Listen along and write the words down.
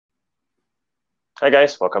Hi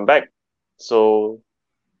guys, welcome back. So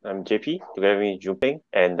I'm JP, together with Juping,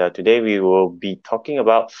 and today we will be talking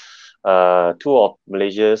about two of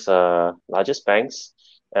Malaysia's largest banks,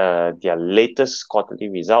 their latest quarterly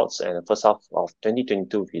results and the first half of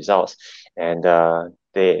 2022 results. And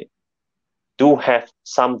they do have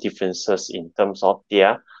some differences in terms of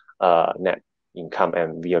their net income,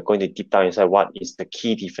 and we are going to deep down inside what is the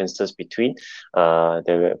key differences between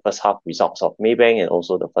the first half results of Maybank and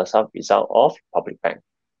also the first half result of Public Bank.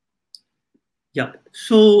 Yeah,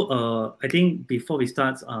 so I think before we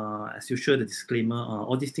start, as usual, the disclaimer,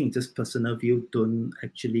 all these things just personal view, don't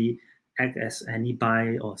actually act as any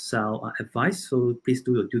buy or sell advice. So please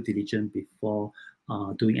do your due diligence before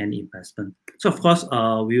doing any investment. So of course,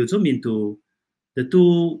 we will zoom into the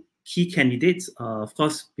two key candidates. Of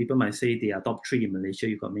course, people might say they are top three in Malaysia.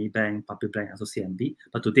 You got Maybank, Public Bank, and also CMB.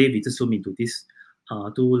 But today we just zoom into these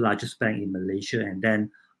two largest bank in Malaysia, and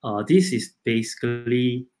then this is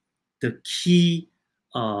basically the key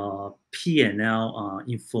P&L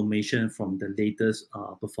information from the latest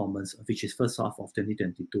performance, which is first half of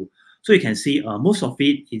 2022. So you can see most of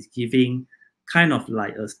it is giving kind of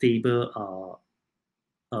like a stable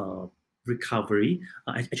recovery.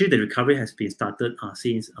 Actually, the recovery has been started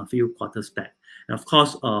since a few quarters back. And of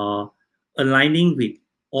course, aligning with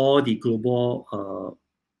all the global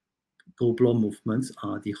movements,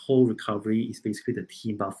 the whole recovery is basically the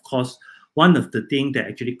theme. But of course, one of the things that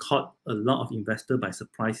actually caught a lot of investors by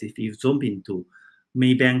surprise, if you zoom into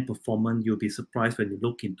Maybank performance, you'll be surprised when you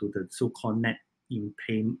look into the so-called net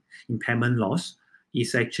impairment loss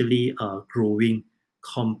is actually growing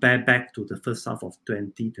compared back to the first half of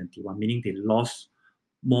 2021, meaning they lost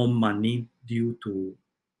more money due to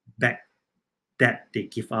back debt they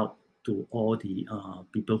give out to all the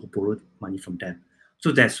people who borrowed money from them.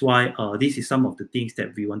 So that's why this is some of the things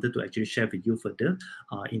that we wanted to actually share with you further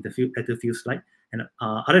in the few slides. And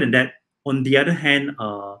other than that, on the other hand,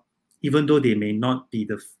 even though they may not be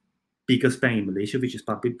the biggest bank in Malaysia, which is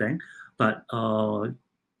Public Bank, but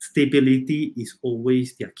stability is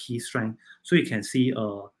always their key strength. So you can see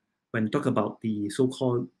when you talk about the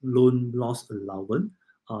so-called loan loss allowance,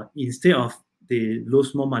 instead of they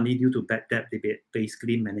lose more money due to bad debt, they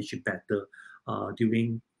basically manage it better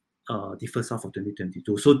during the first half of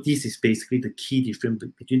 2022. So this is basically the key difference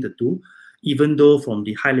between the two. Even though from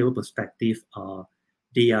the high level perspective,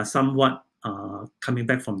 they are somewhat coming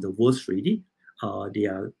back from the worst already. They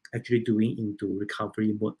are actually doing into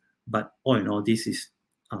recovery mode. But all in all, this is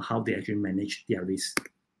how they actually manage their risk.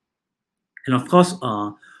 And of course,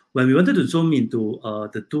 when we wanted to zoom into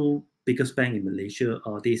the two biggest bank in Malaysia,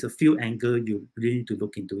 there's a few angles you really need to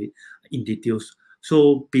look into it in details.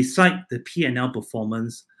 So beside the P&L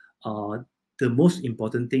performance, the most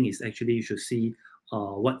important thing is actually you should see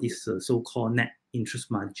what is the so-called net interest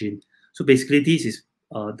margin. So basically, this is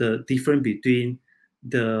the difference between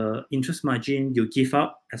the interest margin you give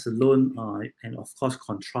out as a loan and of course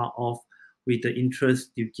contrast off with the interest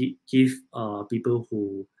you give people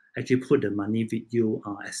who actually put the money with you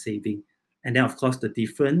as saving. And then of course the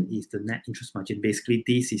difference is the net interest margin. Basically,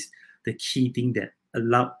 this is the key thing that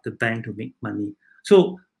allowed the bank to make money.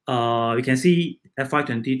 So you can see FY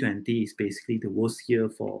 2020 is basically the worst year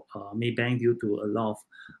for Maybank due to a lot of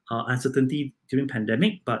uncertainty during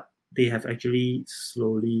pandemic, but they have actually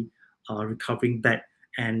slowly recovering back.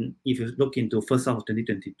 And if you look into first half of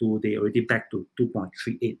 2022, they already back to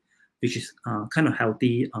 2.38, which is kind of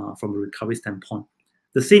healthy from a recovery standpoint.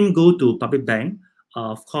 The same go to Public Bank.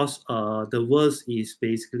 Of course, the worst is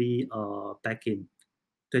basically back in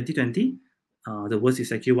 2020. The worst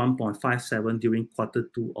is actually 1.57 during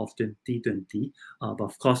Q2 of 2020. But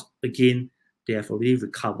of course, again, they have already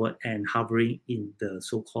recovered and hovering in the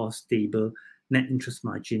so-called stable net interest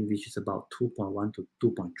margin, which is about 2.1 to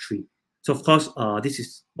 2.3. So of course, this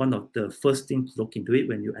is one of the first things to look into it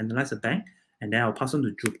when you analyze a bank. And then I'll pass on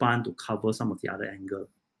to Jupan to cover some of the other angle.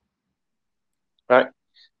 Right.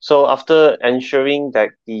 So after ensuring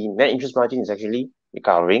that the net interest margin is actually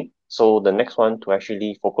recovering, so the next one to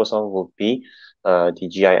actually focus on would be the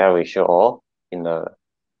GIL ratio, or in the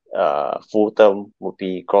full term would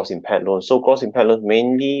be gross impaired loans. So gross impaired loans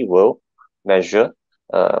mainly will measure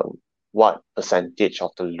what percentage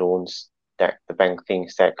of the loans that the bank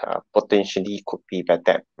thinks that potentially could be bad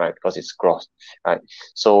debt, right? Because it's gross, right?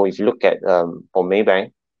 So if you look at for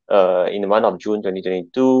Maybank, in the month of June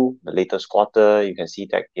 2022, the latest quarter, you can see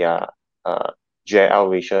that their GIL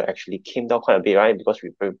ratio actually came down quite a bit, right? Because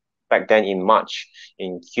back then in March,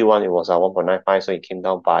 in Q1, it was 1.95, so it came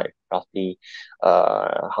down by roughly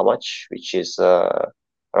how much? Which is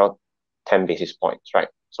around 10 basis points, right?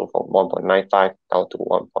 So from 1.95 down to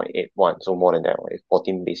 1.81, so more than that,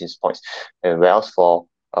 14 basis points. And whereas for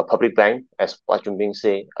a public bank, as what Junbing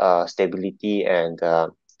say, stability and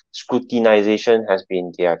scrutinization has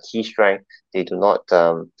been their key strength. They do not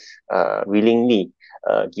willingly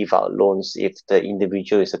give out loans if the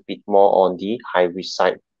individual is a bit more on the high risk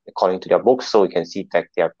side according to their books. So we can see that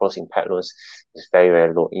their gross impaired loans is very,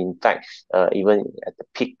 very low. In fact, even at the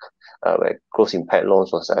peak, where gross impaired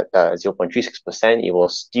loans was at 0.36%, it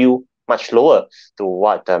was still much lower to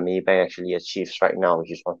what the Maybank actually achieves right now,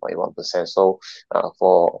 which is 1.1%. So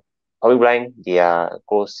for public bank, their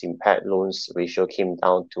gross impaired loans ratio came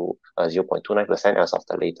down to 0.29% as of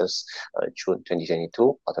the latest June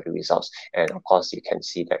 2022 quarterly results. And of course, you can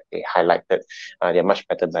see that they highlighted they're much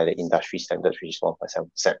better by the industry standards, which is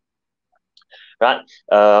 1.7%. Right.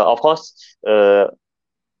 Of course, to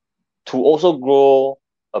also grow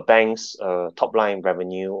a bank's top line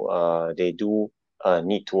revenue, they do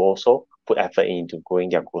need to also put effort into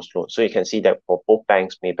growing their gross loans. So you can see that for both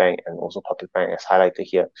banks, Maybank and also public bank, as highlighted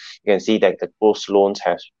here, you can see that the gross loans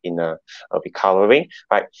has been recovering,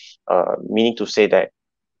 right? Meaning to say that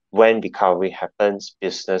when recovery happens,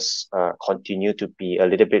 business continue to be a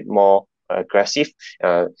little bit more aggressive.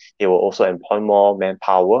 They will also employ more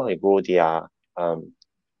manpower, they grow their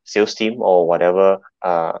sales team or whatever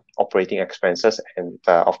operating expenses. And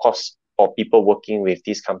of course, for people working with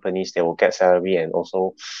these companies, they will get salary, and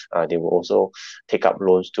also they will also take up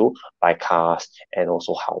loans to buy cars and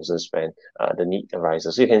also houses when the need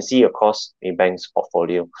arises. So you can see across Maybank's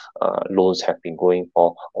portfolio, loans have been growing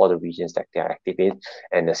for all the regions that they are active in,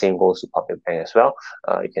 and the same goes to public bank as well.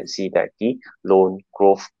 You can see that the loan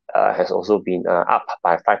growth has also been up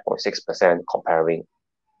by 5.6% comparing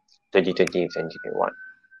 2020 and 2021.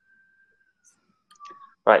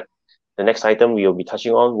 Right. The next item we will be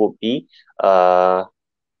touching on would be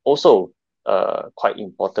also quite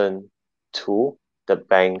important to the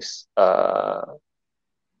bank's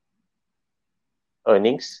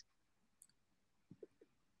earnings,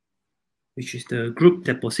 which is the group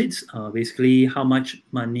deposits. Basically, how much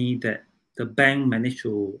money that the bank managed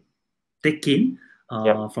to take in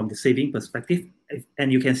from the saving perspective.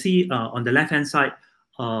 And you can see on the left-hand side,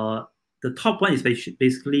 the top one is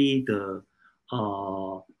basically the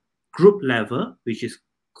group level, which is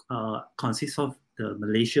consists of the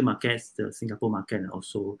Malaysia markets, the Singapore market, and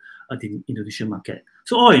also the Indonesian market.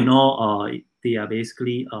 So all in all, they are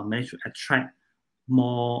basically managed to attract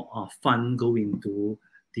more fund going into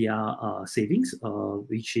their savings,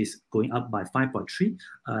 which is going up by 5.3.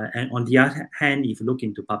 And on the other hand, if you look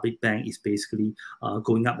into public bank, it's basically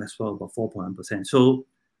going up as well, about 4.1%. So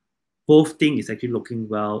both things is actually looking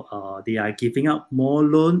well. They are giving out more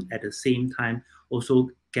loan at the same time, also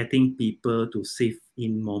getting people to save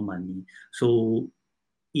in more money. So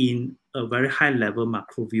in a very high level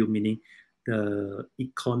macro view, meaning the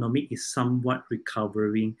economy is somewhat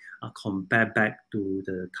recovering compared back to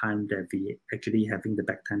the time that we actually having the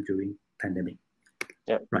back time during pandemic.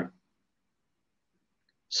 Yeah. Right.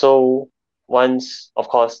 So once, of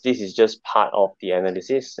course, this is just part of the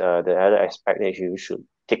analysis. The other aspect that you should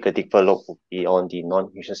take a deeper look would be on the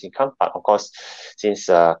non-interest income. But of course, since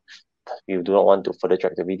we do not want to further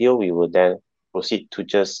drag the video, we will then proceed to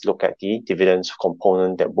just look at the dividends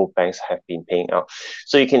component that both banks have been paying out.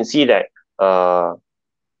 So you can see that for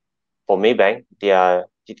Maybank, the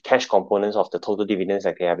cash components of the total dividends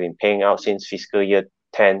that they have been paying out since fiscal year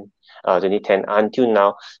 2010 until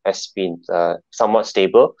now has been somewhat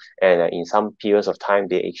stable, and in some periods of time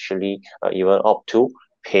they actually even opt to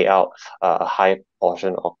pay out a high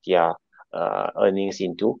portion of their earnings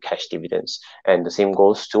into cash dividends. And the same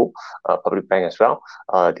goes to public bank as well.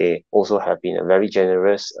 They also have been a very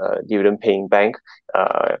generous dividend paying bank.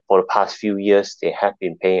 For the past few years, they have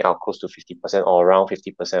been paying out close to 50% or around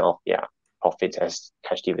 50% of their profits as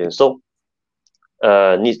cash dividends. So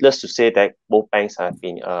needless to say that both banks have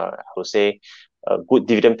been, I would say, good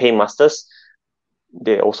dividend paying masters.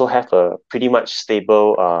 They also have a pretty much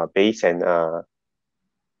stable base and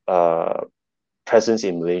presence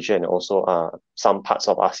in Malaysia and also some parts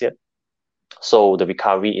of ASEAN. So the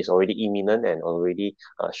recovery is already imminent and already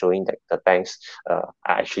showing that the banks are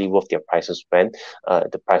actually worth their prices when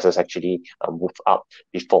the prices actually move up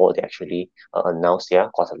before they actually announce their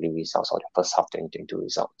quarterly results or the first half 2022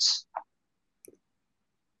 results.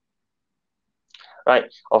 Right.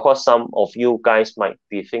 Of course, some of you guys might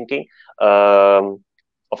be thinking,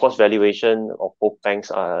 of course, valuation of both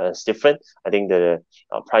banks is different. I think the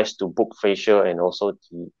price to book ratio and also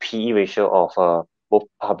the PE ratio of both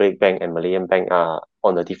public bank and Malayan bank are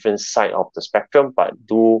on a different side of the spectrum, but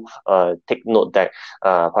do take note that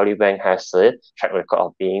Public Bank has a track record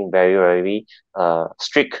of being very, very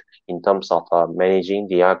strict in terms of managing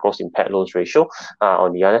their gross impaired loans ratio.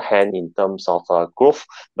 On the other hand, in terms of growth,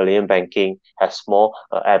 Malaysian banking has more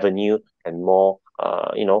avenue and more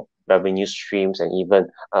revenue streams, and even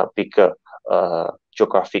bigger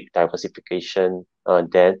geographic diversification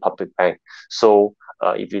than Public Bank. So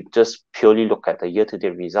if you just purely look at the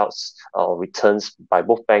year-to-date results or returns by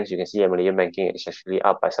both banks, you can see that Malaysian banking is actually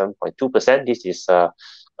up by 7.2%. This is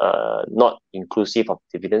not inclusive of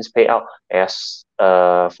dividends payout as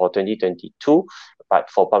for 2022. But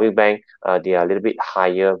for Public Bank, they are a little bit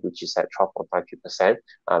higher, which is at 12.53%.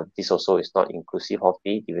 This also is not inclusive of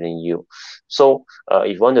the dividend yield. So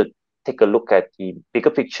if you want to take a look at the bigger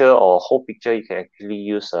picture or whole picture, you can actually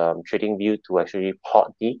use TradingView to actually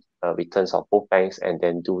plot the returns of both banks and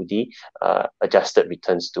then do the adjusted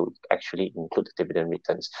returns to actually include the dividend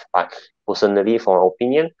returns. But personally, for my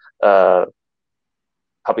opinion,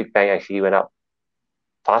 Public Bank actually went up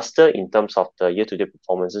faster in terms of the year-to-date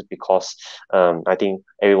performances, because I think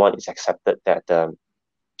everyone is accepted that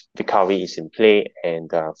recovery is in play,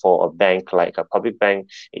 and for a bank like a Public Bank,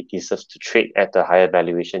 it deserves to trade at a higher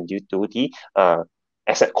valuation due to the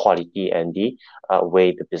asset quality and the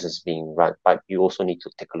way the business is being run. But you also need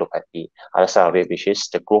to take a look at the other side of it, which is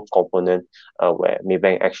the growth component, where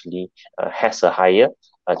Maybank actually has a higher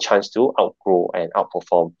chance to outgrow and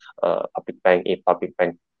outperform Public Bank if Public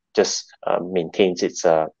Bank just maintains its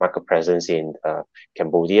market presence in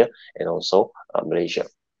Cambodia and also Malaysia.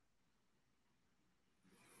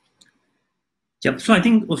 Yep. So I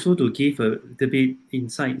think also to give a little bit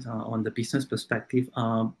insight on the business perspective,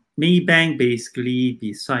 Maybank basically,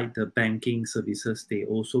 beside the banking services, they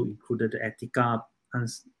also included the Etika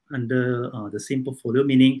under the same portfolio,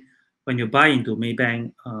 meaning when you buy into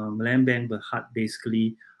Maybank, Malaysian Bank Berhad,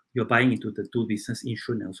 basically you're buying into the two business,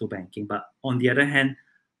 insurance and also banking. But on the other hand,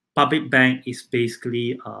 Public Bank is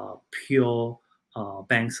basically pure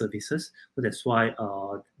bank services. So that's why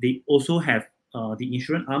they also have the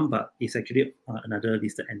insurance arm, but it's actually another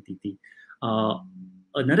listed entity.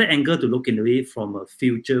 Another angle to look into it from a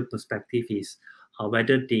future perspective is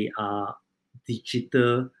whether they are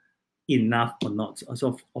digital enough or not.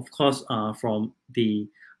 So of course, from the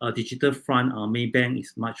digital front, Maybank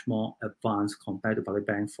is much more advanced compared to Public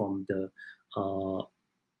Bank from the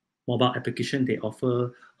mobile application they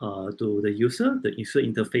offer to the user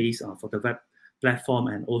interface for the web platform,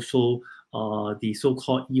 and also the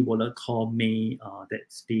so-called e-wallet called May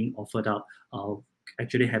that's being offered out,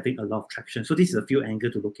 actually having a lot of traction. So this is a few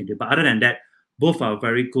angles to look into. But other than that, both are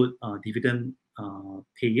very good dividend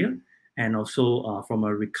payer, and also from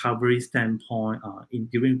a recovery standpoint,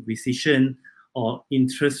 during recession or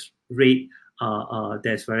interest rate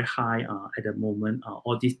that's very high at the moment.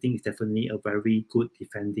 All these things definitely a very good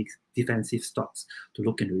defensive stocks to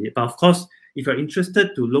look into it. But of course, if you're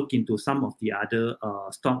interested to look into some of the other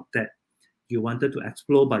stock that you wanted to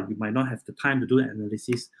explore, but you might not have the time to do an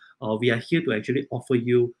analysis, we are here to actually offer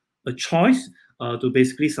you a choice to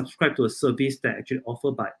basically subscribe to a service that actually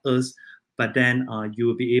offered by us, but then you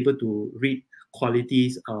will be able to read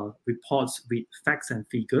qualities reports with facts and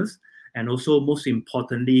figures. And also, most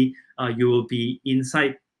importantly, you will be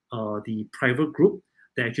inside the private group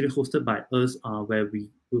that actually hosted by us, where we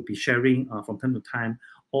will be sharing from time to time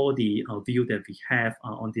all the view that we have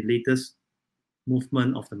on the latest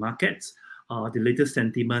movement of the markets, the latest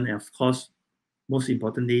sentiment, and of course, most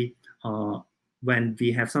importantly, when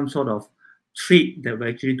we have some sort of trade that we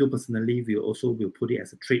actually do personally, we also will put it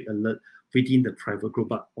as a trade alert within the private group.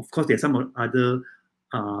 But of course, there are some other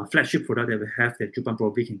flagship product that we have that Jupan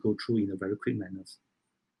probably can go through in a very quick manner.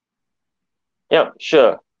 Yeah,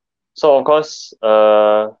 sure. So of course,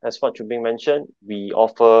 as what Chubing mentioned, we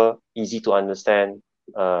offer easy to understand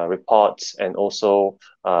reports and also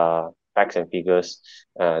facts and figures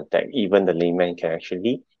that even the layman can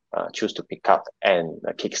actually choose to pick up and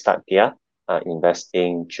kickstart their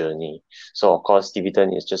investing journey. So of course,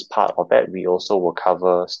 dividend is just part of that. We also will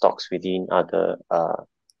cover stocks within other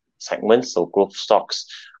segments, so growth stocks,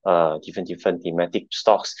 different thematic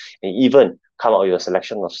stocks, and even come out with a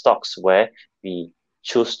selection of stocks where we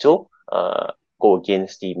choose to go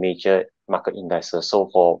against the major market indices. So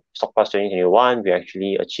for Stock Plus 2021, we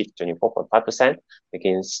actually achieved 24.5%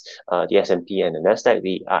 against the S&P and the Nasdaq.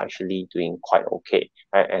 We are actually doing quite okay,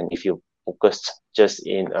 right? And if you focused just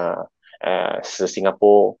in the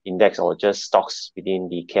Singapore index or just stocks within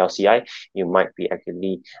the KLCI, you might be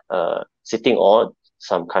actually sitting on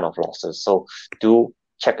some kind of losses. So do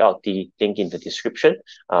check out the link in the description.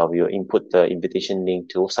 We will input the invitation link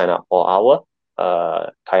to sign up for our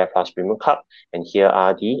KayaPlus Premium Club, and here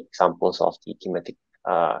are the examples of the thematic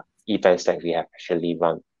events that we have actually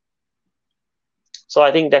run. So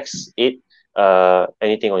I think that's it.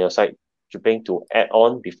 Anything on your side, Juping, to add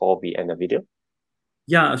on before we end the video?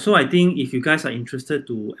 Yeah, so I think if you guys are interested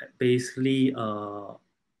to basically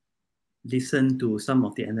listen to some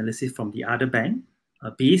of the analysis from the other bank,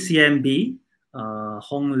 BCMB,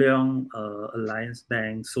 Hong Leong, Alliance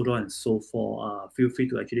Bank, so on and so forth. Feel free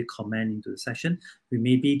to actually comment into the session. We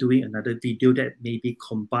may be doing another video that maybe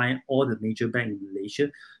combine all the major banks in Malaysia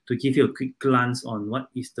to give you a quick glance on what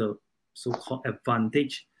is the so-called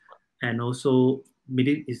advantage, and also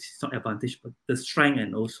maybe it's not advantage, but the strength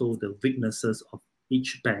and also the weaknesses of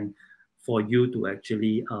each bank for you to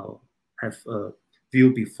actually have a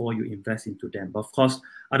view before you invest into them. But of course,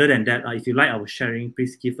 other than that, if you like our sharing,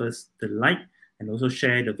 please give us the like and also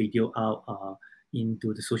share the video out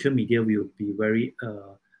into the social media. We will be very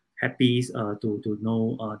happy to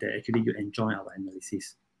know that actually you enjoy our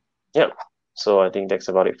analysis. Yep. So I think that's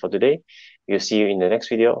about it for today. We'll see you in the next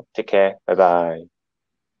video. Take care. Bye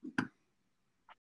bye.